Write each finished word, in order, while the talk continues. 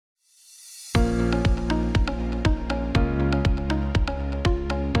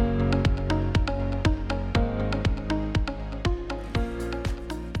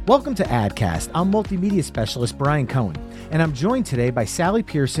Welcome to AdCast. I'm multimedia specialist Brian Cohen, and I'm joined today by Sally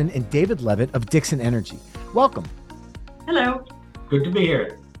Pearson and David Levitt of Dixon Energy. Welcome. Hello. Good to be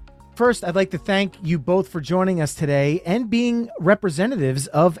here. First, I'd like to thank you both for joining us today and being representatives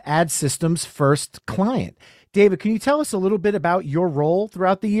of Ad System's first client. David, can you tell us a little bit about your role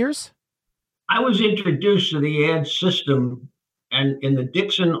throughout the years? I was introduced to the ad system and in the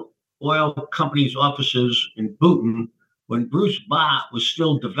Dixon Oil Company's offices in Boonton when Bruce Bott was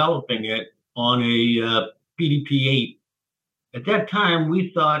still developing it on a PDP-8. At that time,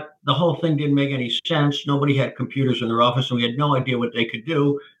 we thought the whole thing didn't make any sense. Nobody had computers in their office, and we had no idea what they could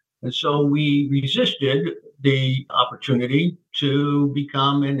do. And so we resisted the opportunity to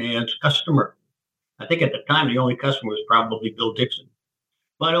become an ads customer. I think at the time, the only customer was probably Bill Dixon.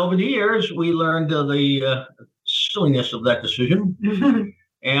 But over the years, we learned the silliness of that decision.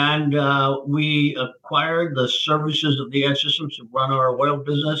 And we acquired the services of the ad systems to run our oil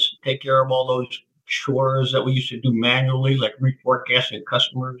business, take care of all those chores that we used to do manually, like reforecasting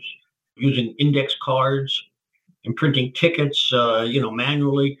customers, using index cards and printing tickets,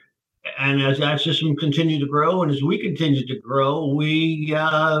 manually. And as that system continued to grow, and as we continued to grow, we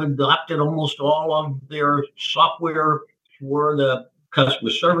adopted almost all of their software for the customer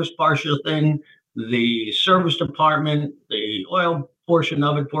service portion of the thing, the service department, the oil portion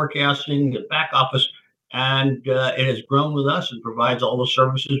of it, forecasting, the back office, and it has grown with us and provides all the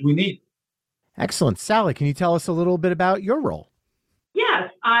services we need. Excellent. Sally, can you tell us a little bit about your role? Yes,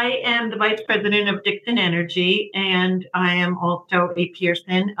 I am the Vice President of Dixon Energy, and I am also a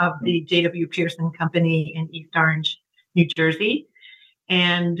Pearson of the J.W. Pearson Company in East Orange, New Jersey.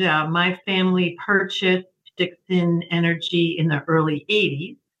 And my family purchased Dixon Energy in the early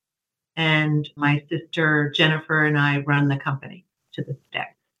 80s, and my sister Jennifer and I run the company to this day.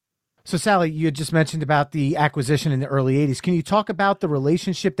 So, Sally, you had just mentioned about the acquisition in the early 80s. Can you talk about the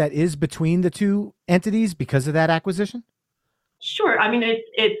relationship that is between the two entities because of that acquisition? Sure. I mean,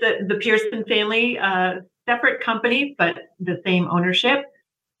 it's the Pearson family, separate company, but the same ownership.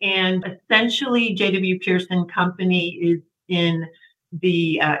 And essentially, J.W. Pearson Company is in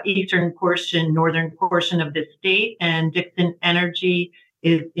the northern portion of the state, and Dixon Energy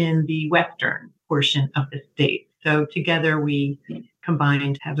is in the western portion of the state. So together we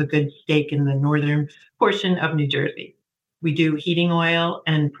combined have a good stake in the northern portion of New Jersey. We do heating oil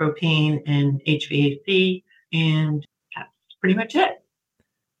and propane and HVAC, and that's pretty much it.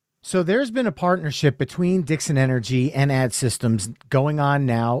 So there's been a partnership between Dixon Energy and Ad Systems going on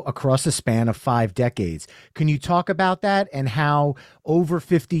now across a span of 5 decades. Can you talk about that and how over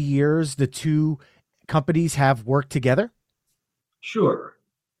 50 years the two companies have worked together? Sure.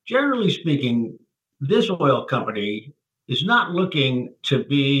 Generally speaking, this oil company is not looking to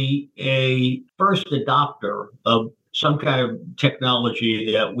be a first adopter of some kind of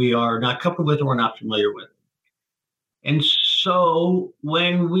technology that we are not coupled with or we're not familiar with. And so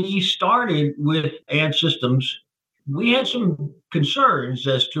when we started with ad systems, we had some concerns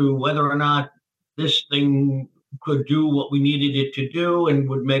as to whether or not this thing could do what we needed it to do and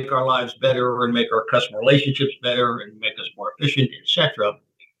would make our lives better and make our customer relationships better and make us more efficient, etc.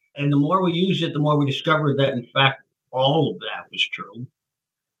 And the more we used it, the more we discovered that, in fact, all of that was true.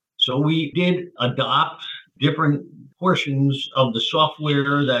 So we did adopt different portions of the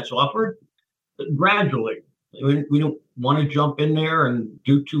software that's offered gradually. We don't want to jump in there and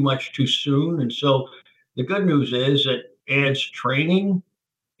do too much too soon. And so the good news is that Ad's training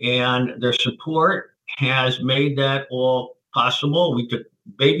and their support has made that all possible. We took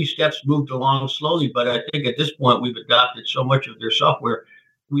baby steps, moved along slowly, but I think at this point we've adopted so much of their software,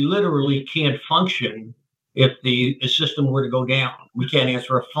 we literally can't function if the system were to go down. We can't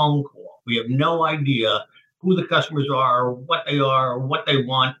answer a phone call. We have no idea who the customers are, what they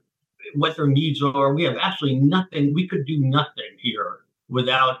want, what their needs are. We have absolutely nothing. We could do nothing here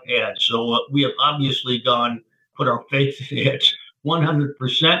without ads. So we have obviously put our faith in ads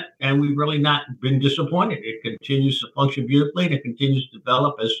 100%, and we've really not been disappointed. It continues to function beautifully, and it continues to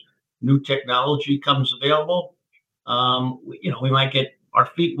develop as new technology comes available. We might get our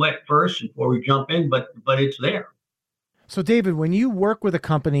feet wet first before we jump in, but it's there. So, David, when you work with a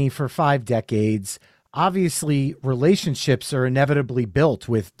company for 5 decades, obviously relationships are inevitably built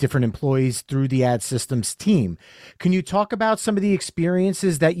with different employees through the Ad Systems team. Can you talk about some of the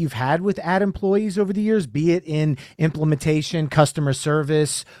experiences that you've had with ad employees over the years, be it in implementation, customer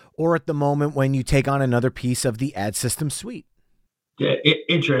service, or at the moment when you take on another piece of the Ad Systems suite? Yeah,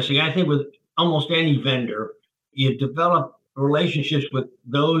 interesting. I think with almost any vendor, you develop relationships with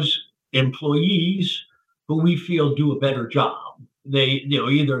those employees who we feel do a better job. They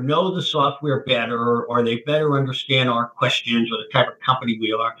either know the software better or they better understand our questions or the type of company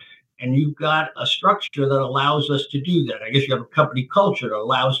we are. And you've got a structure that allows us to do that. I guess you have a company culture that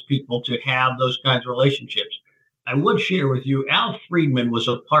allows people to have those kinds of relationships. I would share with you, Al Friedman was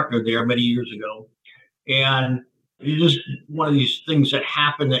a partner there many years ago. And it's just one of these things that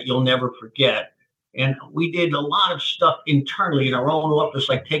happen that you'll never forget. And we did a lot of stuff internally in our own office,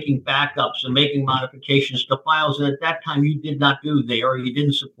 like taking backups and making modifications to files. And at that time, you did not do there, or you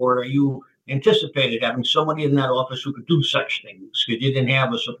didn't support, or you anticipated having somebody in that office who could do such things because you didn't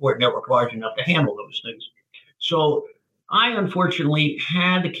have a support network large enough to handle those things. So I unfortunately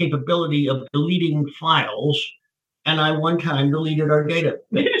had the capability of deleting files, and I one time deleted our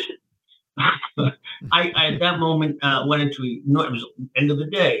database. I at that moment went into it was end of the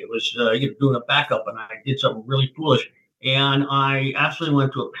day. It was doing a backup, and I did something really foolish, and I absolutely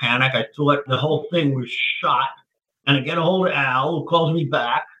went into a panic. I thought the whole thing was shot, and I get a hold of Al, who calls me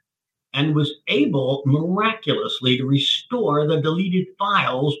back, and was able miraculously to restore the deleted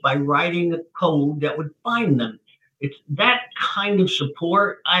files by writing a code that would find them. It's that kind of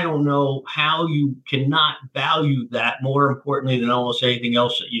support. I don't know how you cannot value that more importantly than almost anything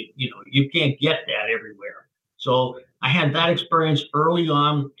else that you can't get that everywhere. So I had that experience early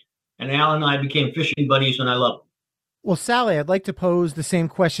on, and Al and I became fishing buddies, and I love it. Well, Sally, I'd like to pose the same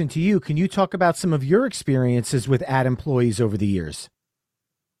question to you. Can you talk about some of your experiences with ad employees over the years?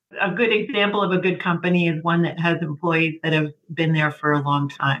 A good example of a good company is one that has employees that have been there for a long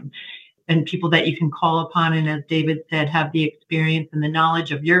time and people that you can call upon. And as David said, have the experience and the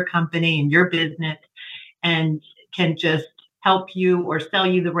knowledge of your company and your business and can just help you or sell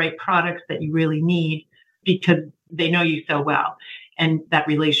you the right products that you really need because they know you so well. And that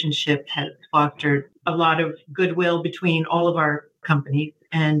relationship has fostered a lot of goodwill between all of our companies.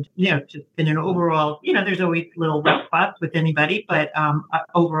 And, it's just been an overall, there's always little rough spots with anybody, but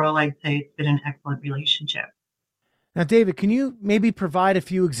overall, I'd say it's been an excellent relationship. Now, David, can you maybe provide a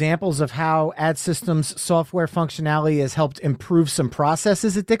few examples of how Ad Systems software functionality has helped improve some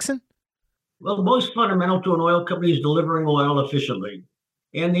processes at Dixon? Well, most fundamental to an oil company is delivering oil efficiently.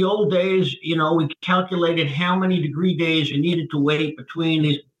 In the old days, we calculated how many degree days you needed to wait between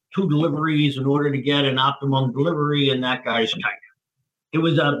these two deliveries in order to get an optimum delivery in that guy's tank. It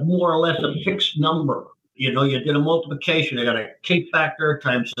was a more or less a fixed number. You did a multiplication. I got a K factor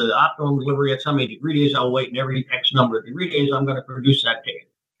times the optimum delivery. That's how many degree days I'll wait, and every X number of degree days I'm going to produce that data.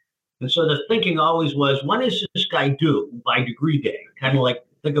 And so the thinking always was, when is this guy due by degree day? Kind of like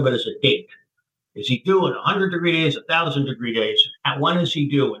think of it as a date. Is he due at 100 degree days, 1,000 degree days? At when is he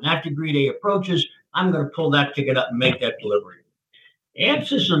due? When that degree day approaches, I'm going to pull that ticket up and make that delivery. Ad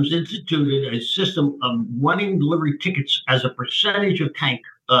Systems instituted a system of running delivery tickets as a percentage of tank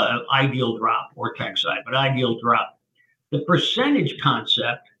ideal drop or tank side, but ideal drop. The percentage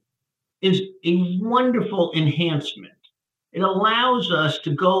concept is a wonderful enhancement. It allows us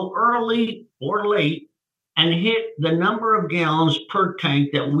to go early or late and hit the number of gallons per tank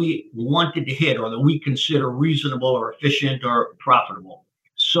that we wanted to hit or that we consider reasonable or efficient or profitable.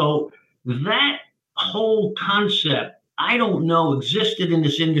 So that whole concept, I don't know, existed in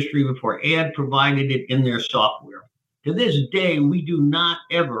this industry before Ad provided it in their software. To this day, we do not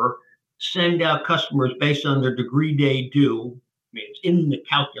ever send out customers based on their degree day due. I mean, it's in the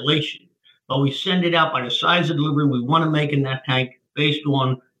calculation, but we send it out by the size of delivery we want to make in that tank based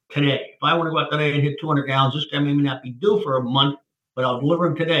on today. If I want to go out today and hit 200 gallons, this guy may not be due for a month, but I'll deliver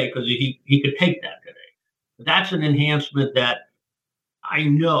him today because he could take that today. That's an enhancement that I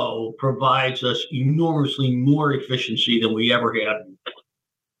know provides us enormously more efficiency than we ever had.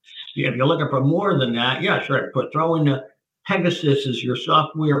 If you're looking for more than that, yeah, sure. Throw in the Pegasus as your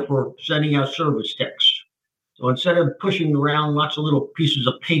software for sending out service texts. So instead of pushing around lots of little pieces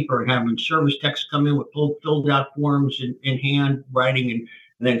of paper and having service texts come in with filled out forms in hand writing and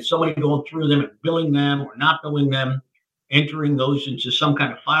then somebody going through them and billing them or not billing them, entering those into some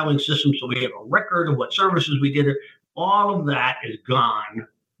kind of filing system so we have a record of what services we did. All of that is gone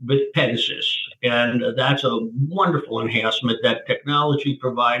with Pegasus. And that's a wonderful enhancement that technology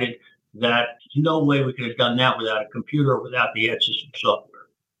provided that no way we could have done that without a computer or without the Ad System software.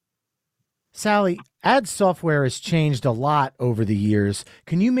 Sally, ad software has changed a lot over the years.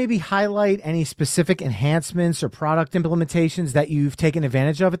 Can you maybe highlight any specific enhancements or product implementations that you've taken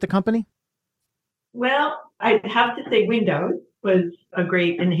advantage of at the company? Well, I'd have to say Windows was a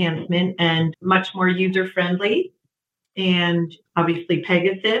great enhancement and much more user-friendly. And obviously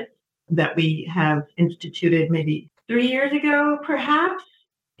Pegasus that we have instituted maybe 3 years ago, perhaps.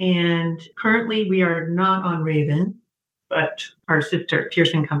 And currently we are not on Raven, but our sister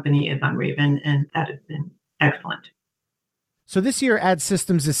Pearson company is on Raven, and that has been excellent. So this year, Ad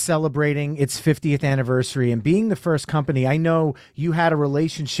Systems is celebrating its 50th anniversary, and being the first company, I know you had a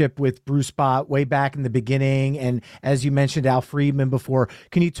relationship with Bruce Bott way back in the beginning, and as you mentioned, Al Friedman before.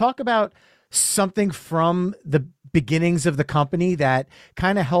 Can you talk about something from the beginnings of the company that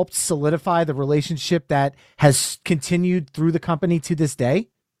kind of helped solidify the relationship that has continued through the company to this day?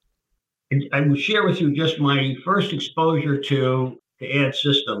 And I will share with you just my first exposure to Ad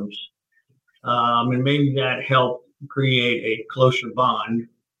Systems, and maybe that helped create a closer bond.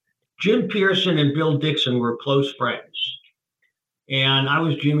 Jim Pearson and Bill Dixon were close friends, and I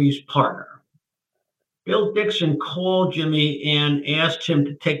was Jimmy's partner. Bill Dixon called Jimmy and asked him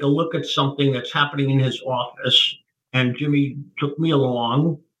to take a look at something that's happening in his office. And Jimmy took me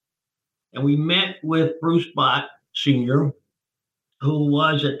along, and we met with Bruce Bott Sr., who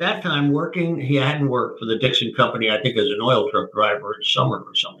was at that time working. He hadn't worked for the Dixon Company, I think, as an oil truck driver in summer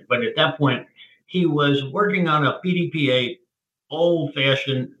or something. But at that point, he was working on a PDP-8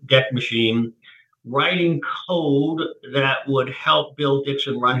 old-fashioned deck machine, writing code that would help Bill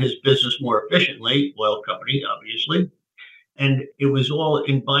Dixon run his business more efficiently, oil company, obviously. And it was all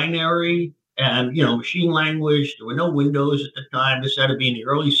in binary and, machine language. There were no Windows at the time. This had to be in the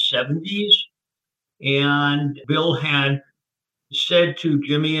early 70s. And Bill had said to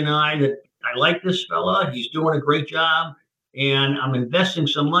Jimmy and I that I like this fella. He's doing a great job. And I'm investing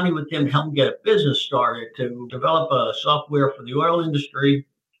some money with him to help him get a business started to develop a software for the oil industry.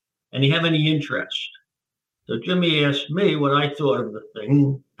 And do you have any interest? So Jimmy asked me what I thought of the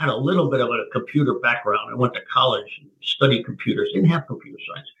thing. I had a little bit of a computer background. I went to college and studied computers. Didn't have computer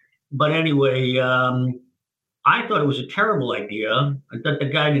science. But anyway, I thought it was a terrible idea. I thought the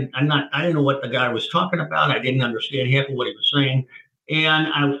guy I didn't know what the guy was talking about. I didn't understand half of what he was saying. And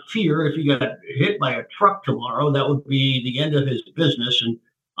I fear if he got hit by a truck tomorrow, that would be the end of his business. And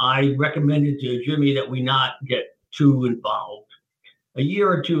I recommended to Jimmy that we not get too involved. A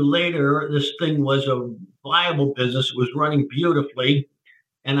year or two later, this thing was a viable business. It was running beautifully.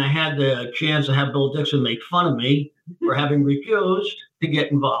 And I had the chance to have Bill Dixon make fun of me for having refused to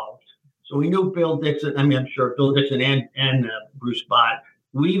get involved. So we knew Bill Dixon. I'm sure Bill Dixon and Bruce Bott.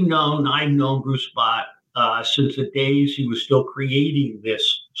 I've known Bruce Bott since the days he was still creating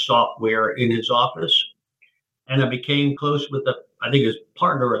this software in his office. And I became close with I think his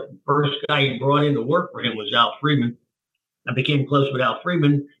partner, the first guy he brought in to work for him was Al Friedman. I became close with Al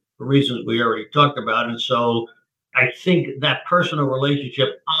Friedman for reasons we already talked about. And so I think that personal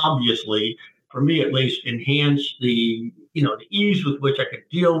relationship, obviously, for me at least, enhanced the ease with which I could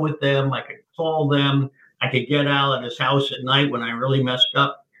deal with them. I could call them. I could get Al at his house at night when I really messed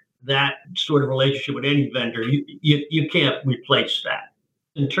up. That sort of relationship with any vendor, you can't replace that.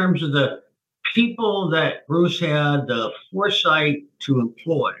 In terms of the people that Bruce had the foresight to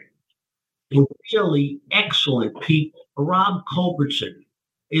employ, really excellent people. Rob Culbertson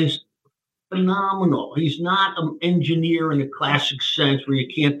is phenomenal. He's not an engineer in the classic sense where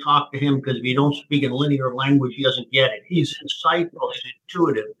you can't talk to him because if you don't speak in linear language, he doesn't get it. He's insightful, he's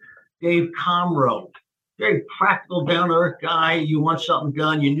intuitive. Dave Comro, very practical, down-to-earth guy. You want something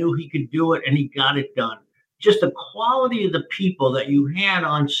done, you knew he could do it, and he got it done. Just the quality of the people that you had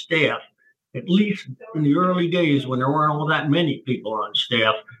on staff, at least in the early days when there weren't all that many people on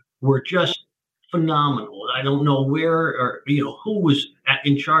staff, were just phenomenal. I don't know where or who was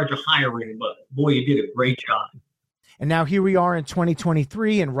in charge of hiring, but boy, you did a great job. And now here we are in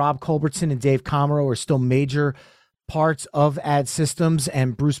 2023, and Rob Culbertson and Dave Comro are still major parts of Ad Systems,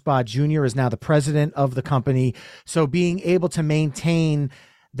 and Bruce Bott Jr. is now the president of the company. So being able to maintain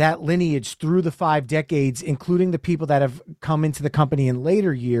that lineage through the 5 decades, including the people that have come into the company in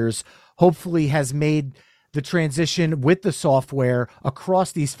later years, hopefully has made the transition with the software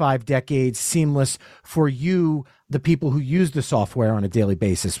across these 5 decades seamless for you, the people who use the software on a daily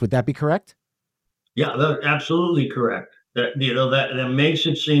basis. Would that be correct? Yeah, that's absolutely correct. That makes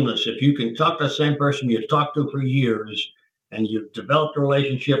it seamless. If you can talk to the same person you've talked to for years, and you've developed a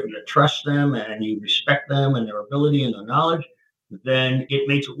relationship, and you trust them, and you respect them and their ability and their knowledge, then it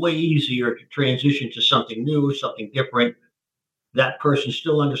makes it way easier to transition to something new, something different. That person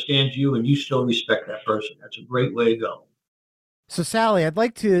still understands you and you still respect that person. That's a great way to go. So, Sally, I'd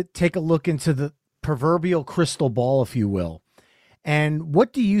like to take a look into the proverbial crystal ball, if you will. And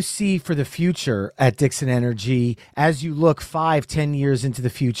what do you see for the future at Dixon Energy as you look 5-10 years into the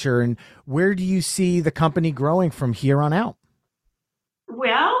future? And where do you see the company growing from here on out?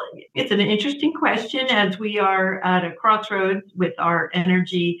 Well, it's an interesting question as we are at a crossroads with our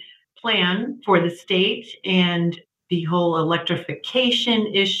energy plan for the state and the whole electrification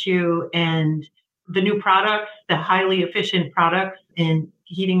issue and the new products, the highly efficient products in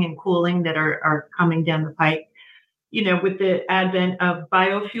heating and cooling that are coming down the pike. with the advent of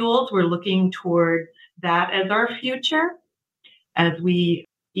biofuels, we're looking toward that as our future as we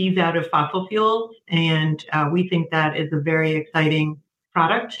ease out of fossil fuels. And we think that is a very exciting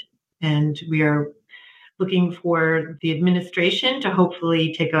product. And we are looking for the administration to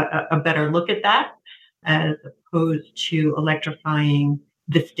hopefully take a better look at that as opposed to electrifying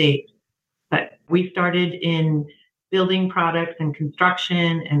the state. But we started in building products and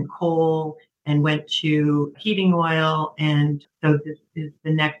construction and coal and went to heating oil. And so this is the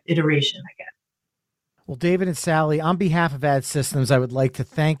next iteration, I guess. Well, David and Sally, on behalf of Ad Systems, I would like to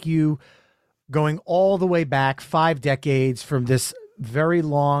thank you going all the way back 5 decades from this very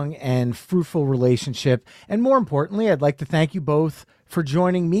long and fruitful relationship. And more importantly, I'd like to thank you both for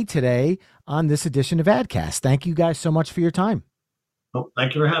joining me today on this edition of AdCast. Thank you guys so much for your time. Well,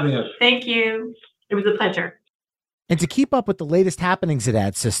 thank you for having us. Thank you. It was a pleasure. And to keep up with the latest happenings at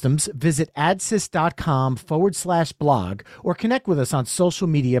Ad Systems, visit adsys.com/blog or connect with us on social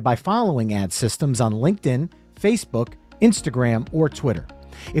media by following Ad Systems on LinkedIn, Facebook, Instagram, or Twitter.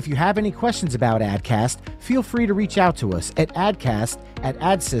 If you have any questions about AdCast, feel free to reach out to us at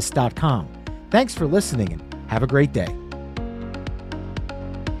adcast@adsys.com. Thanks for listening and have a great day.